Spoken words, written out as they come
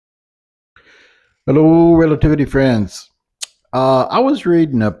Hello, relativity friends. I was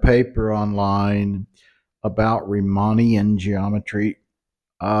reading a paper online about Riemannian geometry.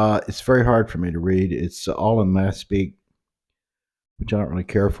 It's very hard for me to read. It's all in math speak, which I don't really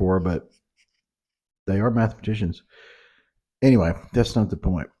care for, but they are mathematicians. Anyway, that's not the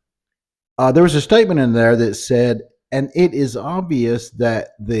point. There was a statement in there that said, and it is obvious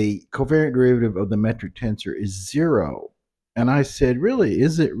that the covariant derivative of the metric tensor is zero. And I said, really?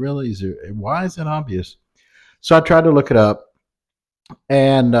 Is it really zero? Why is it obvious? So I tried to look it up.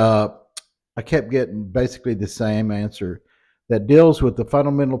 And I kept getting basically the same answer that deals with the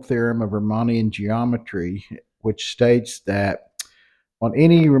fundamental theorem of Riemannian geometry, which states that on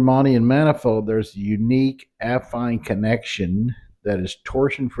any Riemannian manifold, there's a unique affine connection that is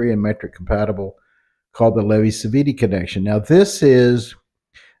torsion free and metric compatible called the Levi-Civita connection. Now, this is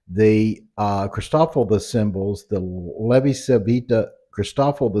the Christoffel symbols, the Levi-Civita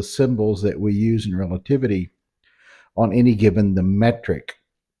Christoffel symbols that we use in relativity on any given the metric.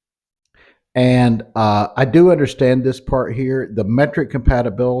 And I do understand this part here. The metric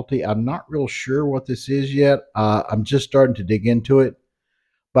compatibility, I'm not real sure what this is yet. I'm just starting to dig into it.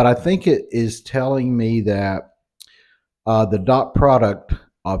 But I think it is telling me that the dot product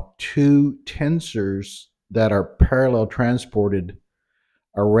of two tensors that are parallel transported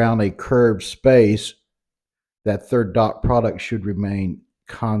around a curved space, that third dot product should remain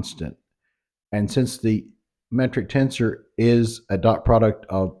constant. And since the metric tensor is a dot product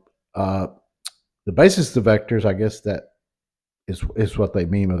of the basis of the vectors, I guess that is what they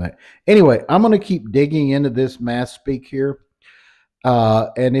mean by that. Anyway, I'm going to keep digging into this math speak here.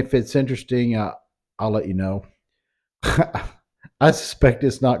 And if it's interesting, I'll let you know. I suspect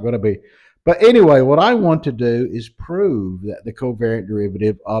it's not going to be. But anyway, what I want to do is prove that the covariant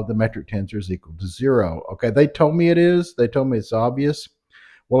derivative of the metric tensor is equal to zero. Okay, they told me it is. They told me it's obvious.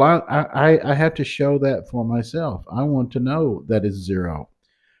 Well, I have to show that for myself. I want to know that it's zero.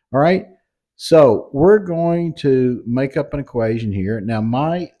 All right. So we're going to make up an equation here. Now,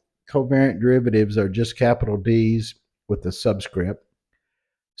 my covariant derivatives are just capital D's with the subscript.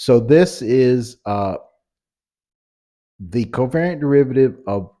 So this is the covariant derivative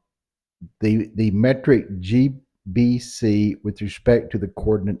of the metric GBC with respect to the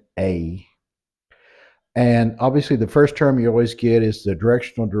coordinate A. And obviously, the first term you always get is the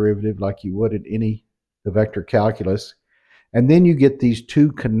directional derivative, like you would in the vector calculus. And then you get these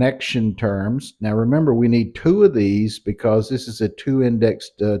two connection terms. Now remember, we need two of these because this is a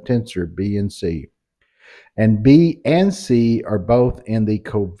two-indexed tensor, B and C. And B and C are both in the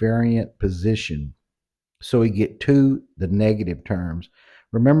covariant position. So we get the negative terms.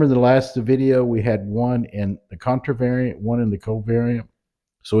 Remember the last video, we had one in the contravariant, one in the covariant.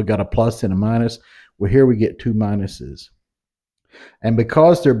 So we got a plus and a minus. Well, here we get two minuses. And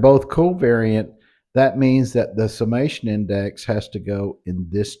because they're both covariant, that means that the summation index has to go in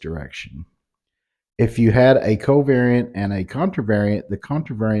this direction. If you had a covariant and a contravariant, the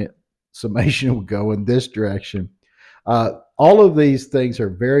contravariant summation would go in this direction. All of these things are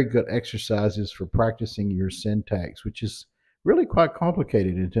very good exercises for practicing your syntax, which is really quite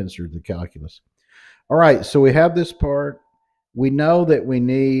complicated in tensor the calculus. All right, so we have this part. We know that we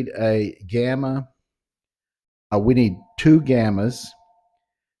need a gamma. We need two gammas.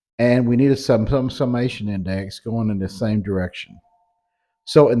 And we need a some summation index going in the same direction.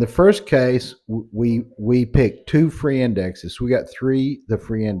 So in the first case, we pick two free indexes. We got the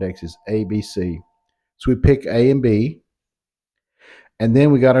free indexes, A, B, C. So we pick A and B. And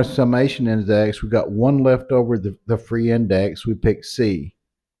then we got our summation index. We got one left over, the free index. We pick C.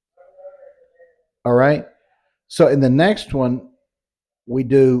 All right. So in the next one, we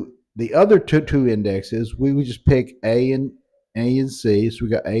do the other two indexes. We just pick A and C. So we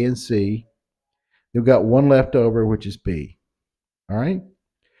got A and C. You've got one left over, which is B. All right.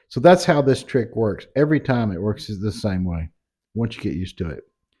 So that's how this trick works. Every time it works the same way once you get used to it.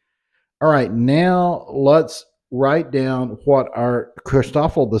 All right. Now let's write down what our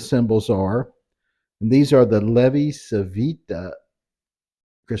Christoffel symbols are. And these are the Levi-Civita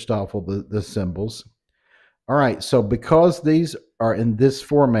Christoffel the symbols. All right. So because these are in this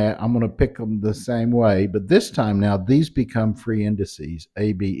format, I'm going to pick them the same way. But this time now, these become free indices,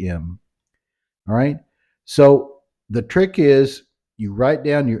 A, B, M. All right. So the trick is you write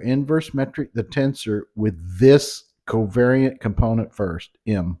down your inverse metric, the tensor, with this covariant component first,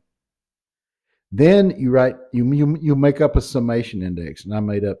 M. Then you make up a summation index, and I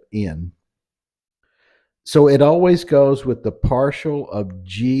made up N. So it always goes with the partial of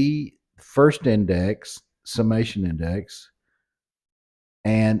G first index, summation index,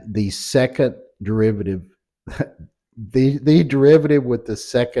 and the second derivative, the derivative with the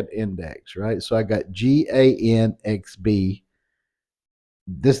second index, right? So I got GANXB.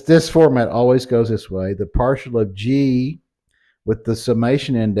 This format always goes this way. The partial of G with the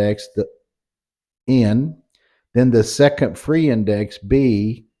summation index, the N, then the second free index,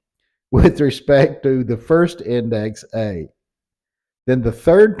 B, with respect to the first index, A. Then the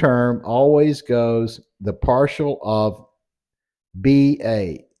third term always goes the partial of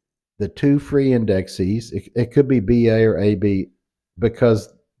BA, the two free indexes. It could be BA or AB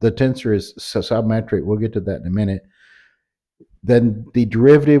because the tensor is symmetric. We'll get to that in a minute. Then the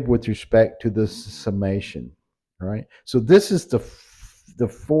derivative with respect to the summation, right? So this is the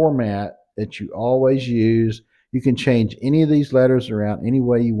format that you always use. You can change any of these letters around any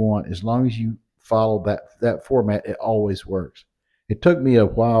way you want. As long as you follow that format, it always works. It took me a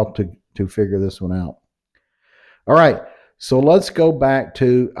while to figure this one out. All right, so let's go back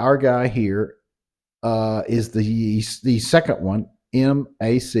to our guy here. Is the second one,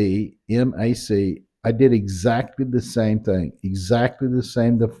 MAC. I did exactly the same thing, exactly the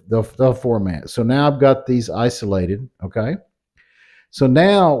same, the format. So now I've got these isolated, okay? So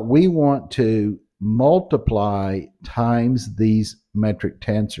now we want to multiply times these metric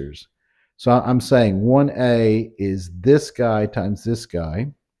tensors. So I'm saying 1A is this guy times this guy,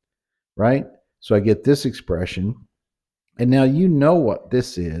 right? So I get this expression. And now you know what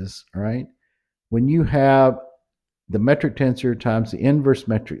this is, right? When you have the metric tensor times the inverse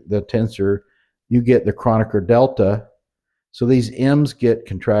metric, the tensor, you get the Kronecker delta. So these M's get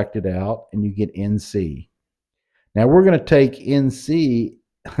contracted out and you get NC. Now we're going to take NC,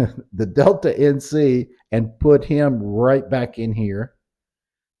 the delta NC, and put him right back in here,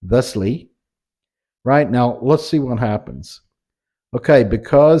 thusly. Right, now let's see what happens. Okay,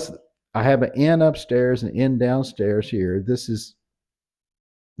 because I have an N upstairs and N downstairs here, this is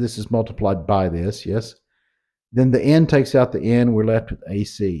multiplied by this, yes? Then the N takes out the N, we're left with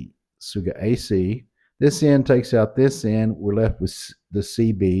AC. So we got AC. This N takes out this N, we're left with the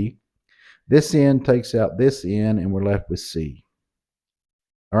CB. This N takes out this N, and we're left with C.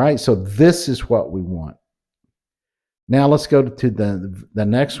 All right, so this is what we want. Now let's go to the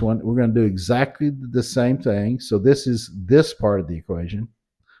next one. We're going to do exactly the same thing. So this is this part of the equation.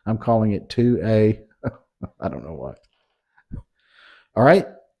 I'm calling it 2A. I don't know why. All right,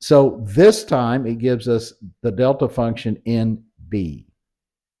 so this time it gives us the delta function in B.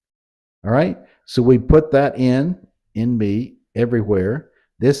 All right, so we put that in B everywhere.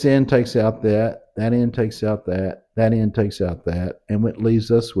 This N takes out that N takes out that N takes out that, and it leaves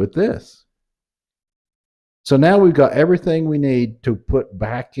us with this. So now we've got everything we need to put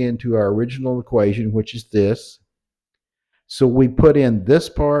back into our original equation, which is this. So we put in this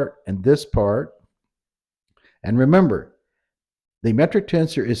part and this part. And remember, the metric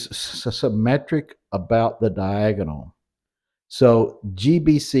tensor is symmetric about the diagonal. So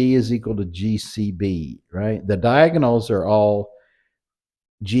GBC is equal to GCB, right? The diagonals are all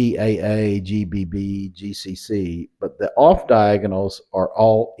GAA, GBB, GCC, but the off diagonals are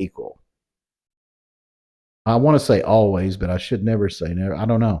all equal. I want to say always, but I should never say never. I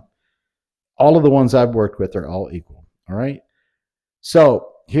don't know. All of the ones I've worked with are all equal, all right?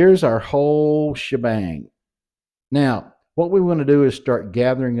 So here's our whole shebang. Now, what we want to do is start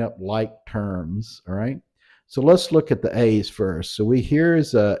gathering up like terms, all right? So let's look at the A's first. So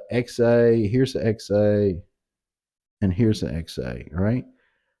here's a XA, here's a XA, and here's an XA, all right?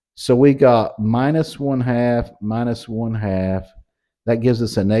 So we got minus 1/2, minus 1/2. That gives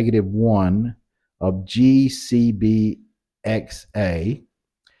us a negative 1 of GCBXA.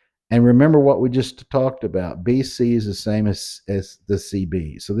 And remember what we just talked about. BC is the same as the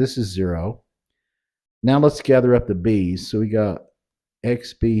CB. So this is 0. Now let's gather up the B's. So we got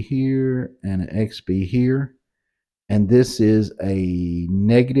XB here and an XB here. And this is a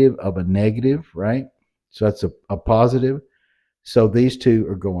negative of a negative, right? So that's a positive. So these two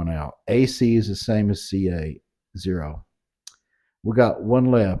are going out. AC is the same as CA, 0. We got one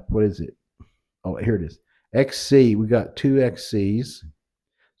left. What is it? Oh, here it is. XC, we got two XCs.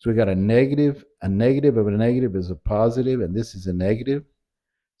 So we got a negative of a negative is a positive, and this is a negative.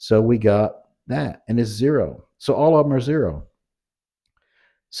 So we got that, and it's 0. So all of them are 0.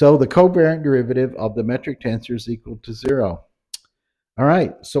 So the covariant derivative of the metric tensor is equal to 0. All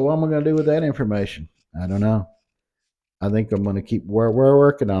right, so what am I going to do with that information? I don't know. I think I'm going to keep we're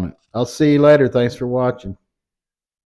working on it. I'll see you later. Thanks for watching.